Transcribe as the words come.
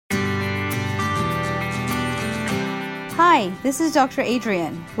Hi, this is Dr.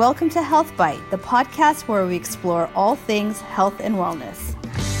 Adrienne. Welcome to Health Bite, the podcast where we explore all things health and wellness.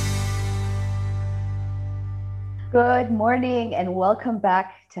 Good morning and welcome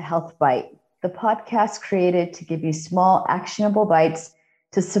back to Health Bite, the podcast created to give you small, actionable bites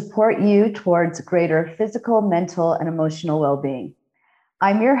to support you towards greater physical, mental, and emotional well-being.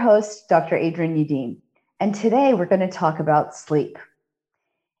 I'm your host, Dr. Adrienne Youdim, and today we're going to talk about sleep.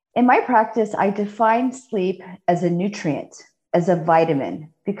 In my practice, I define sleep as a nutrient, as a vitamin,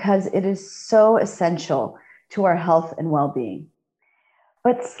 because it is so essential to our health and well-being.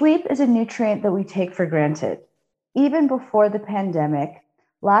 But sleep is a nutrient that we take for granted. Even before the pandemic,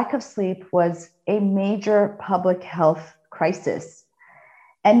 lack of sleep was a major public health crisis.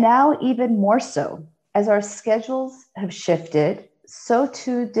 And now even more so, as our schedules have shifted, so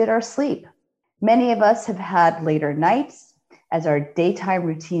too did our sleep. Many of us have had later nights, as our daytime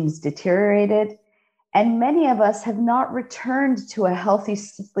routines deteriorated, and many of us have not returned to a healthy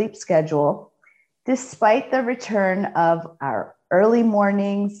sleep schedule, despite the return of our early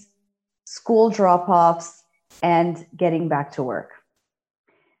mornings, school drop-offs, and getting back to work.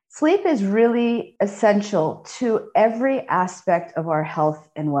 Sleep is really essential to every aspect of our health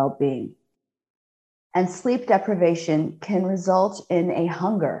and well-being. And sleep deprivation can result in a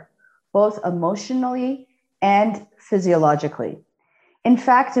hunger, both emotionally and physiologically. In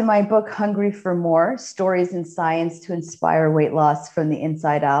fact, in my book, Hungry for More, Stories in Science to Inspire Weight Loss from the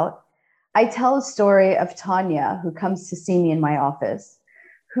Inside Out, I tell a story of Tanya, who comes to see me in my office,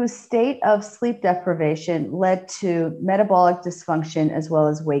 whose state of sleep deprivation led to metabolic dysfunction as well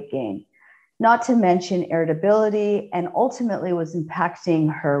as weight gain, not to mention irritability, and ultimately was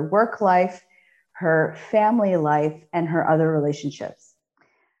impacting her work life, her family life, and her other relationships.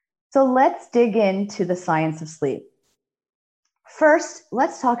 So let's dig into the science of sleep. First,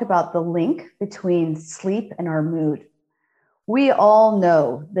 let's talk about the link between sleep and our mood. We all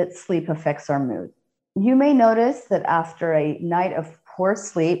know that sleep affects our mood. You may notice that after a night of poor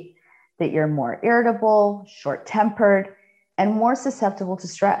sleep, that you're more irritable, short-tempered, and more susceptible to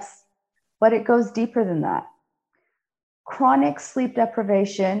stress. But it goes deeper than that. Chronic sleep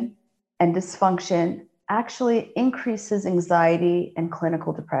deprivation and dysfunction actually increases anxiety and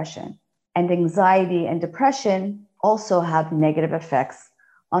clinical depression. And anxiety and depression also have negative effects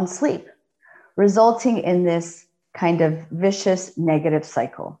on sleep, resulting in this kind of vicious negative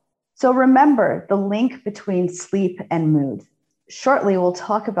cycle. So remember the link between sleep and mood. Shortly, we'll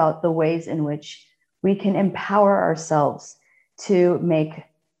talk about the ways in which we can empower ourselves to make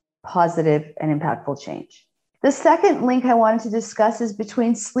positive and impactful change. The second link I wanted to discuss is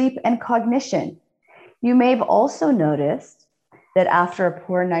between sleep and cognition. You may have also noticed that after a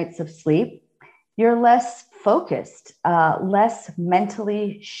poor night's of sleep, you're less focused, less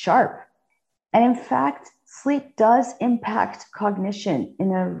mentally sharp. And in fact, sleep does impact cognition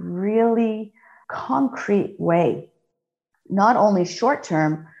in a really concrete way, not only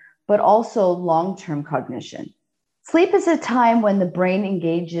short-term, but also long-term cognition. Sleep is a time when the brain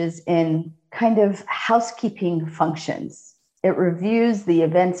engages in kind of housekeeping functions. It reviews the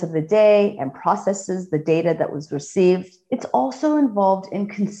events of the day and processes the data that was received. It's also involved in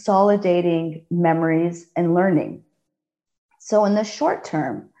consolidating memories and learning. So in the short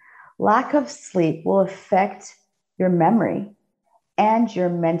term, lack of sleep will affect your memory and your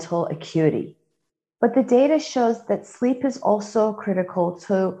mental acuity. But the data shows that sleep is also critical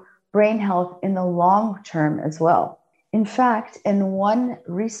to brain health in the long term as well. In fact, in one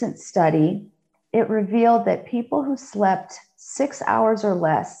recent study, it revealed that people who slept 6 hours or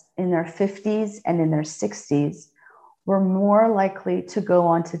less in their 50s and in their 60s were more likely to go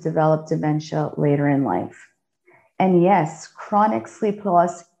on to develop dementia later in life. And yes, chronic sleep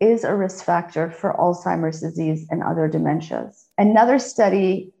loss is a risk factor for Alzheimer's disease and other dementias. Another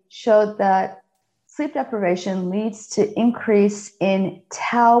study showed that sleep deprivation leads to increase in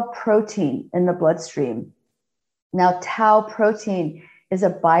tau protein in the bloodstream. Now, tau protein is a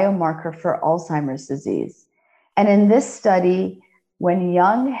biomarker for Alzheimer's disease. And in this study, when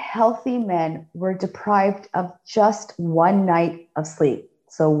young, healthy men were deprived of just one night of sleep,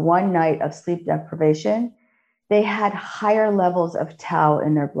 so one night of sleep deprivation, they had higher levels of tau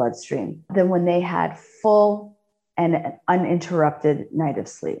in their bloodstream than when they had full and uninterrupted night of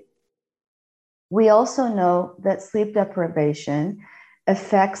sleep. We also know that sleep deprivation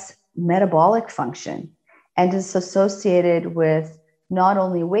affects metabolic function and is associated with not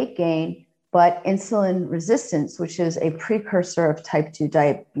only weight gain, but insulin resistance, which is a precursor of type 2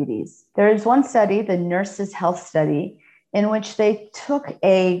 diabetes. There is one study, the Nurses' Health Study, in which they took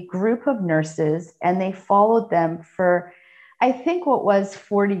a group of nurses and they followed them for, I think what was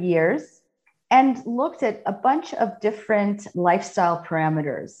 40 years. and looked at a bunch of different lifestyle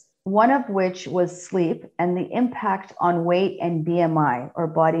parameters, one of which was sleep and the impact on weight and BMI, or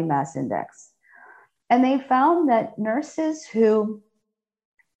body mass index. And they found that nurses who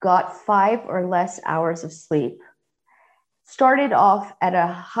got 5 or less hours of sleep started off at a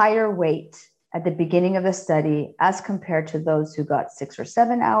higher weight at the beginning of the study as compared to those who got 6 or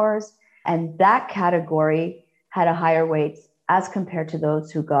 7 hours. And that category had a higher weight as compared to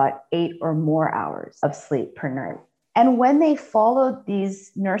those who got 8 or more hours of sleep per nurse. And when they followed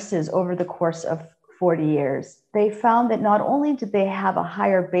these nurses over the course of 40 years, they found that not only did they have a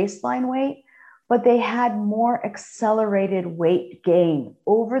higher baseline weight, but they had more accelerated weight gain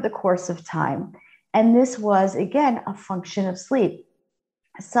over the course of time. And this was, again, a function of sleep,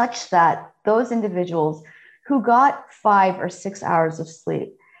 such that those individuals who got 5 or 6 hours of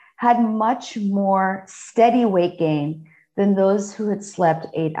sleep had much more steady weight gain than those who had slept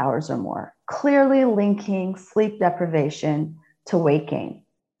 8 hours or more, clearly linking sleep deprivation to weight gain.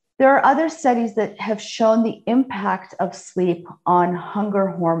 There are other studies that have shown the impact of sleep on hunger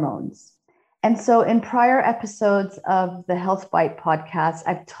hormones. And so in prior episodes of the Health Bite podcast,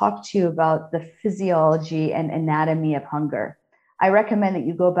 I've talked to you about the physiology and anatomy of hunger. I recommend that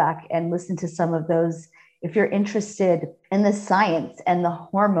you go back and listen to some of those if you're interested in the science and the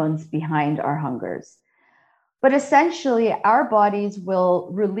hormones behind our hungers. But essentially, our bodies will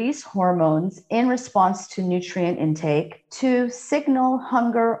release hormones in response to nutrient intake to signal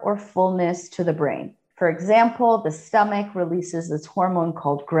hunger or fullness to the brain. For example, the stomach releases this hormone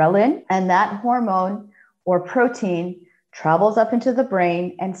called ghrelin, and that hormone or protein travels up into the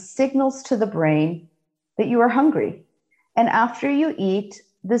brain and signals to the brain that you are hungry. And after you eat,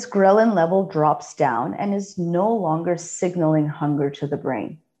 this ghrelin level drops down and is no longer signaling hunger to the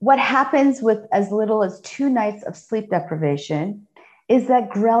brain. What happens with as little as 2 nights of sleep deprivation is that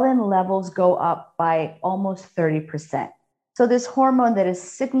ghrelin levels go up by almost 30%. So this hormone that is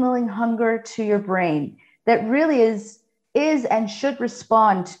signaling hunger to your brain, that really is and should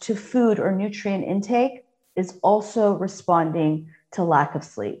respond to food or nutrient intake, is also responding to lack of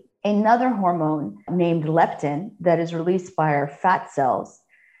sleep. Another hormone named leptin that is released by our fat cells,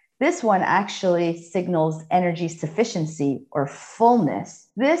 this one actually signals energy sufficiency or fullness.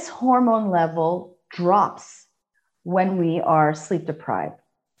 This hormone level drops when we are sleep deprived.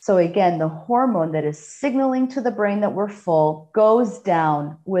 So again, the hormone that is signaling to the brain that we're full goes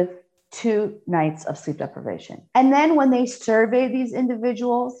down with 2 nights of sleep deprivation. And then when they survey these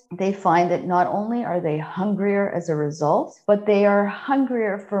individuals, they find that not only are they hungrier as a result, but they are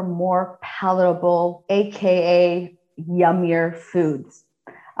hungrier for more palatable, AKA yummier foods.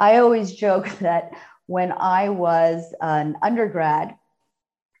 I always joke that when I was an undergrad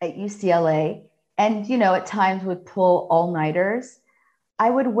at UCLA, and at times would pull all-nighters, I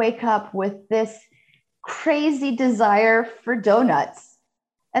would wake up with this crazy desire for donuts.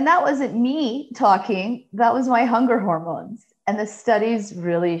 And that wasn't me talking, that was my hunger hormones. And the studies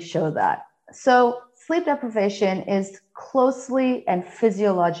really show that. So sleep deprivation is closely and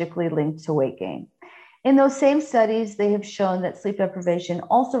physiologically linked to weight gain. In those same studies, they have shown that sleep deprivation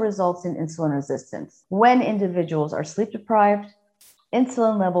also results in insulin resistance. When individuals are sleep deprived,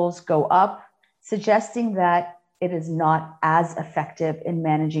 insulin levels go up, suggesting that it is not as effective in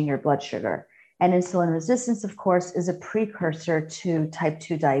managing your blood sugar. And insulin resistance, of course, is a precursor to type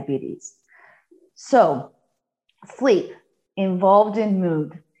 2 diabetes. So sleep, involved in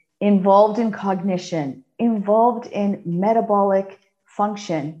mood, involved in cognition, involved in metabolic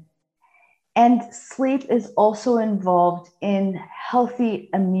function. And sleep is also involved in healthy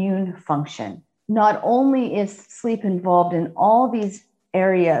immune function. Not only is sleep involved in all these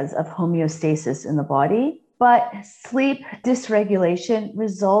areas of homeostasis in the body, but sleep dysregulation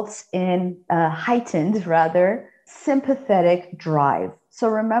results in a heightened, sympathetic drive. So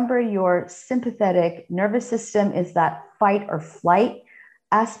remember, your sympathetic nervous system is that fight or flight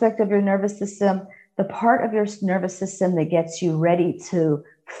aspect of your nervous system, the part of your nervous system that gets you ready to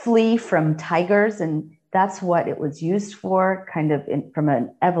flee from tigers. And that's what it was used for, from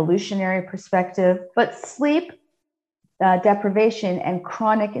an evolutionary perspective. But sleep deprivation and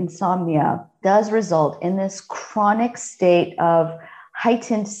chronic insomnia does result in this chronic state of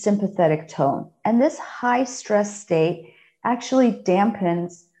heightened sympathetic tone. And this high stress state actually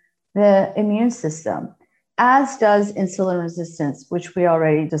dampens the immune system, as does insulin resistance, which we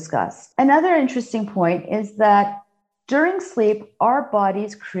already discussed. Another interesting point is that during sleep, our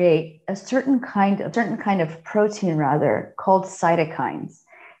bodies create a certain kind of protein called cytokines.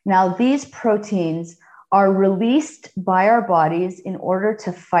 Now, these proteins are released by our bodies in order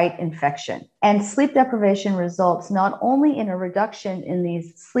to fight infection. And sleep deprivation results not only in a reduction in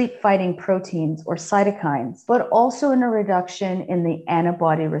these sleep-fighting proteins or cytokines, but also in a reduction in the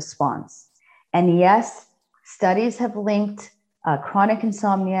antibody response. And yes, studies have linked chronic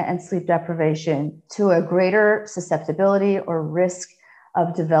insomnia and sleep deprivation to a greater susceptibility or risk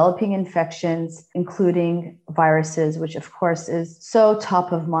of developing infections, including viruses, which of course is so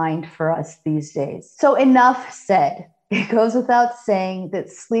top of mind for us these days. So enough said. It goes without saying that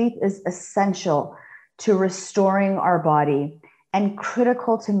sleep is essential to restoring our body and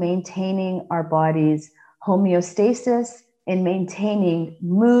critical to maintaining our body's homeostasis, in maintaining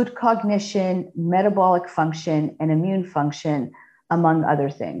mood, cognition, metabolic function, and immune function, among other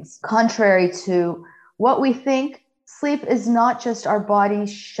things. Contrary to what we think, sleep is not just our body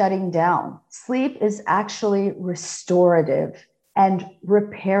shutting down. Sleep is actually restorative and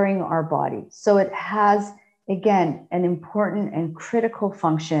repairing our body. So it has, again, an important and critical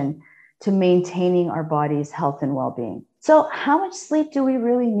function to maintaining our body's health and well-being. So how much sleep do we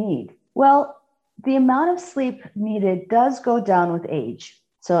really need? Well, the amount of sleep needed does go down with age.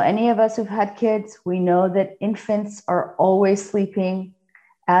 So any of us who've had kids, we know that infants are always sleeping,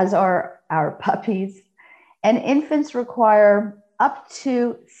 as are our puppies. And infants require up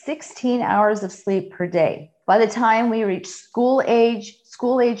to 16 hours of sleep per day. By the time we reach school age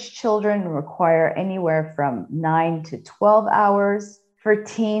children require anywhere from 9 to 12 hours. For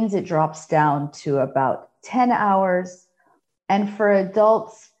teens, it drops down to about 10 hours. And for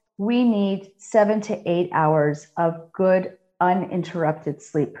adults, we need 7 to 8 hours of good, uninterrupted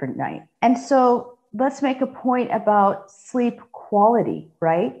sleep per night. And so let's make a point about sleep quality,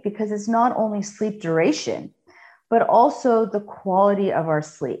 right? Because it's not only sleep duration, but also the quality of our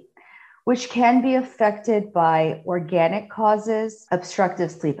sleep, which can be affected by organic causes.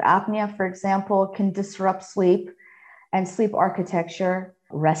 Obstructive sleep apnea, for example, can disrupt sleep and sleep architecture.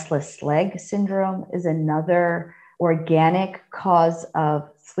 Restless leg syndrome is another organic cause of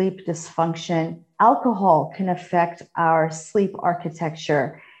sleep dysfunction. Alcohol can affect our sleep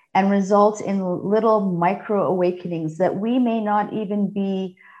architecture and result in little micro awakenings that we may not even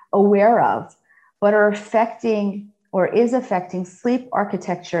be aware of, but are affecting or is affecting sleep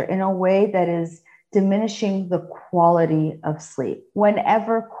architecture in a way that is diminishing the quality of sleep.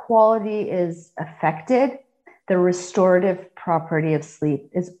 Whenever quality is affected, the restorative property of sleep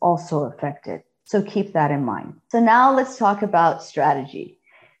is also affected. So keep that in mind. So now let's talk about strategy,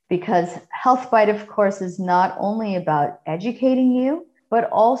 because Health Bite, of course, is not only about educating you, but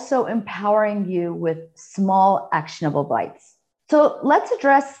also empowering you with small actionable bites. So let's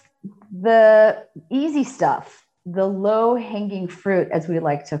address the easy stuff, the low-hanging fruit, as we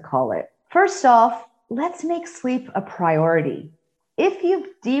like to call it. First off, let's make sleep a priority. If you've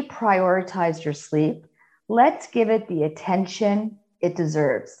deprioritized your sleep, let's give it the attention it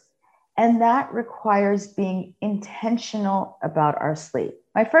deserves. And that requires being intentional about our sleep.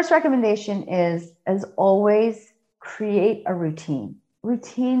 My first recommendation is, as always, create a routine.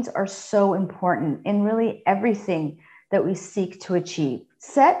 Routines are so important in really everything that we seek to achieve.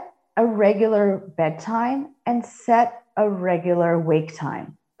 Set a regular bedtime and set a regular wake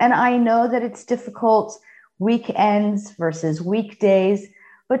time. And I know that it's difficult, weekends versus weekdays,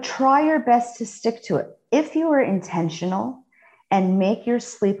 but try your best to stick to it. If you are intentional and make your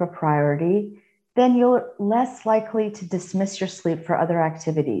sleep a priority, then you're less likely to dismiss your sleep for other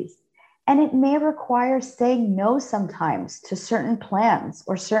activities. And it may require saying no sometimes to certain plans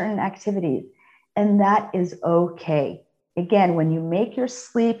or certain activities, and that is okay. Again, when you make your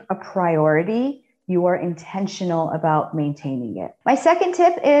sleep a priority, you are intentional about maintaining it. My second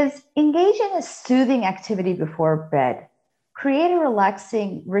tip is engage in a soothing activity before bed. Create a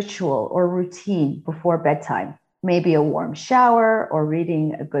relaxing ritual or routine before bedtime. Maybe a warm shower or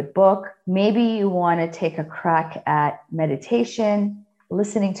reading a good book. Maybe you want to take a crack at meditation,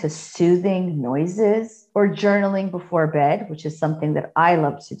 listening to soothing noises, or journaling before bed, which is something that I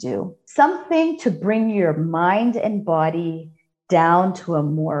love to do. Something to bring your mind and body down to a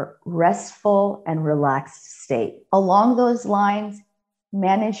more restful and relaxed state. Along those lines,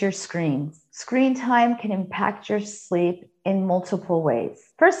 manage your screens. Screen time can impact your sleep in multiple ways.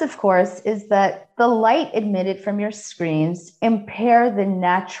 First, of course, is that the light emitted from your screens impair the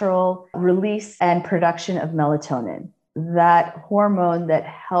natural release and production of melatonin, that hormone that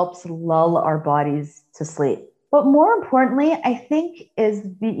helps lull our bodies to sleep. But more importantly, I think, is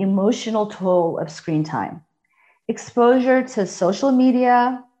the emotional toll of screen time. Exposure to social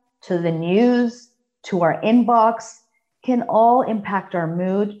media, to the news, to our inbox can all impact our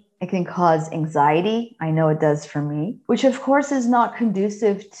mood. It can cause anxiety. I know it does for me, which of course is not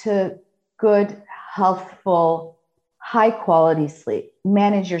conducive to good, healthful, high quality sleep.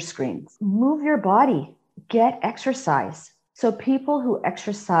 Manage your screens. Move your body. Get exercise. So people who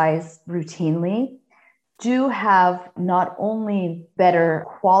exercise routinely do have not only better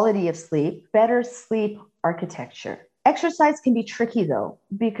quality of sleep, better sleep architecture. Exercise can be tricky though,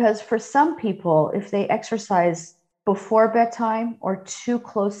 because for some people, if they exercise before bedtime or too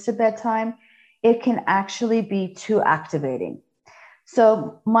close to bedtime, it can actually be too activating.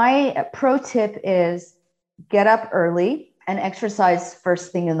 So my pro tip is get up early and exercise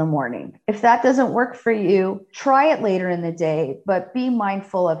first thing in the morning. If that doesn't work for you, try it later in the day, but be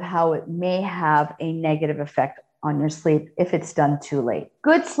mindful of how it may have a negative effect on your sleep if it's done too late.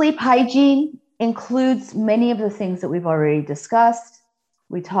 Good sleep hygiene includes many of the things that we've already discussed.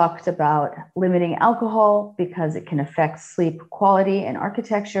 We talked about limiting alcohol because it can affect sleep quality and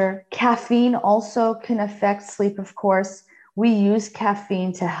architecture. Caffeine also can affect sleep, of course. We use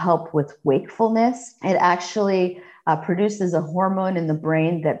caffeine to help with wakefulness. It actually produces a hormone in the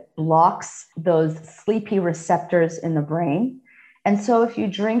brain that blocks those sleepy receptors in the brain. And so if you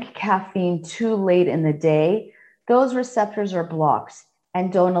drink caffeine too late in the day, those receptors are blocked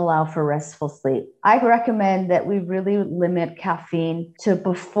and don't allow for restful sleep. I recommend that we really limit caffeine to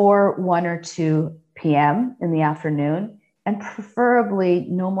before 1 or 2 p.m. in the afternoon, and preferably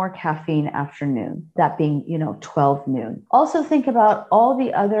no more caffeine after noon, that being, 12 noon. Also think about all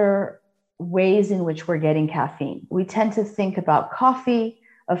the other ways in which we're getting caffeine. We tend to think about coffee.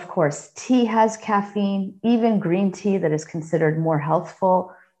 Of course, tea has caffeine. Even green tea that is considered more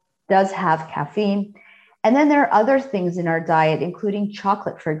healthful does have caffeine. And then there are other things in our diet, including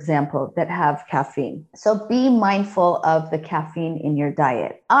chocolate, for example, that have caffeine. So be mindful of the caffeine in your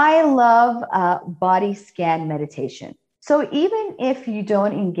diet. I love body scan meditation. So even if you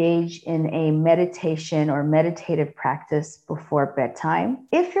don't engage in a meditation or meditative practice before bedtime,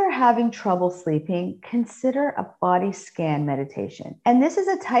 if you're having trouble sleeping, consider a body scan meditation. And this is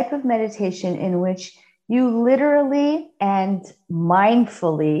a type of meditation in which you literally and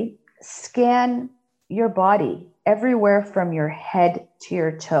mindfully scan your body everywhere from your head to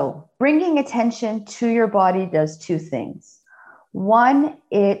your toe. Bringing attention to your body does two things. One,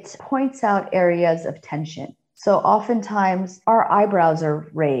 it points out areas of tension. So oftentimes our eyebrows are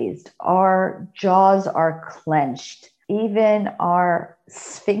raised, our jaws are clenched, even our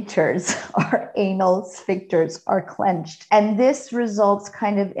sphincters, our anal sphincters are clenched. And this results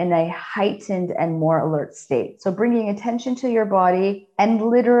kind of in a heightened and more alert state. So bringing attention to your body and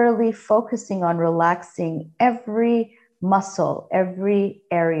literally focusing on relaxing every muscle, every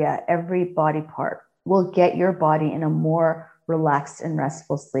area, every body part will get your body in a more relaxed and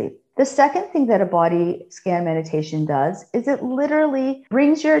restful sleep. The second thing that a body scan meditation does is it literally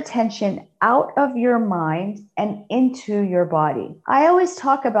brings your attention out of your mind and into your body. I always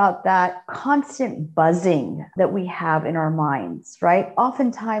talk about that constant buzzing that we have in our minds, right?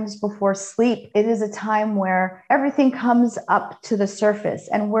 Oftentimes before sleep, it is a time where everything comes up to the surface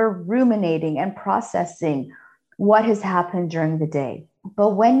and we're ruminating and processing what has happened during the day.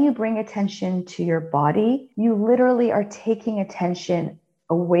 But when you bring attention to your body, you literally are taking attention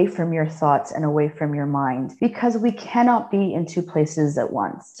away from your thoughts and away from your mind, because we cannot be in two places at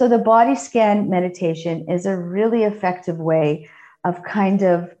once. So the body scan meditation is a really effective way of kind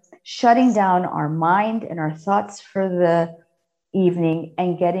of shutting down our mind and our thoughts for the evening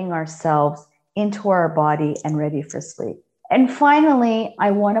and getting ourselves into our body and ready for sleep. And finally,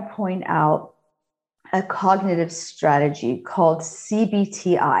 I want to point out a cognitive strategy called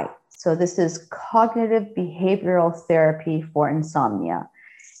CBTI. So this is cognitive behavioral therapy for insomnia.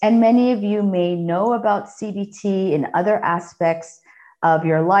 And many of you may know about CBT in other aspects of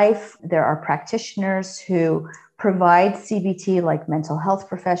your life. There are practitioners who provide CBT, like mental health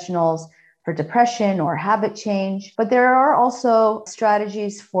professionals, for depression or habit change. But there are also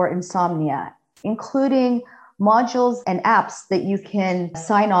strategies for insomnia, including modules and apps that you can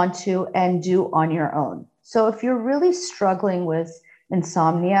sign on to and do on your own. So if you're really struggling with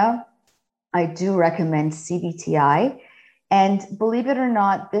insomnia, I do recommend CBTI. And believe it or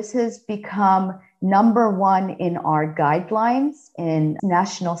not, this has become number one in our guidelines, in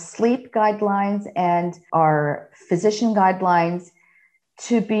national sleep guidelines and our physician guidelines,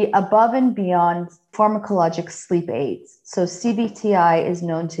 to be above and beyond pharmacologic sleep aids. So CBTI is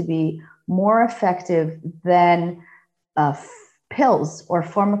known to be more effective than pills or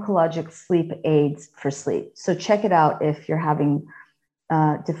pharmacologic sleep aids for sleep. So check it out if you're having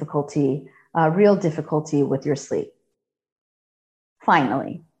real difficulty with your sleep.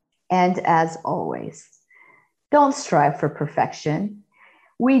 Finally, and as always, don't strive for perfection.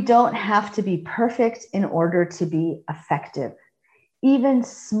 We don't have to be perfect in order to be effective. Even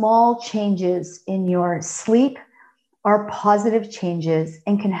small changes in your sleep are positive changes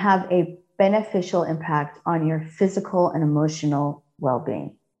and can have a beneficial impact on your physical and emotional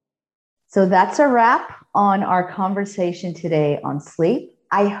well-being. So that's a wrap on our conversation today on sleep.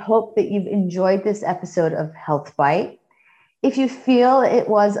 I hope that you've enjoyed this episode of Health Bite. If you feel it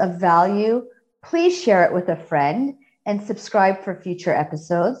was of value, please share it with a friend and subscribe for future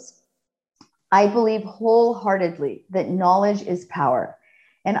episodes. I believe wholeheartedly that knowledge is power,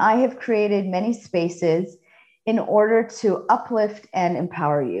 and I have created many spaces in order to uplift and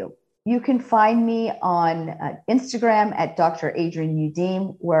empower you. You can find me on Instagram at Dr. Adrienne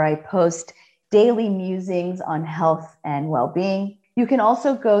Youdim, where I post daily musings on health and well-being. You can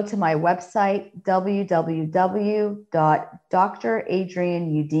also go to my website,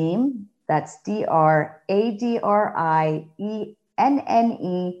 www.dradrienneyoudim, that's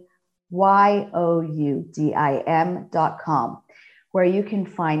DradrienneYoudim.com, where you can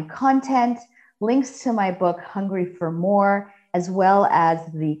find content, links to my book, Hungry for More, as well as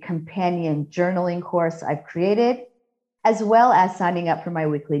the companion journaling course I've created, as well as signing up for my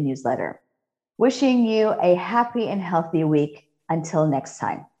weekly newsletter. Wishing you a happy and healthy week. Until next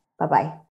time. Bye-bye.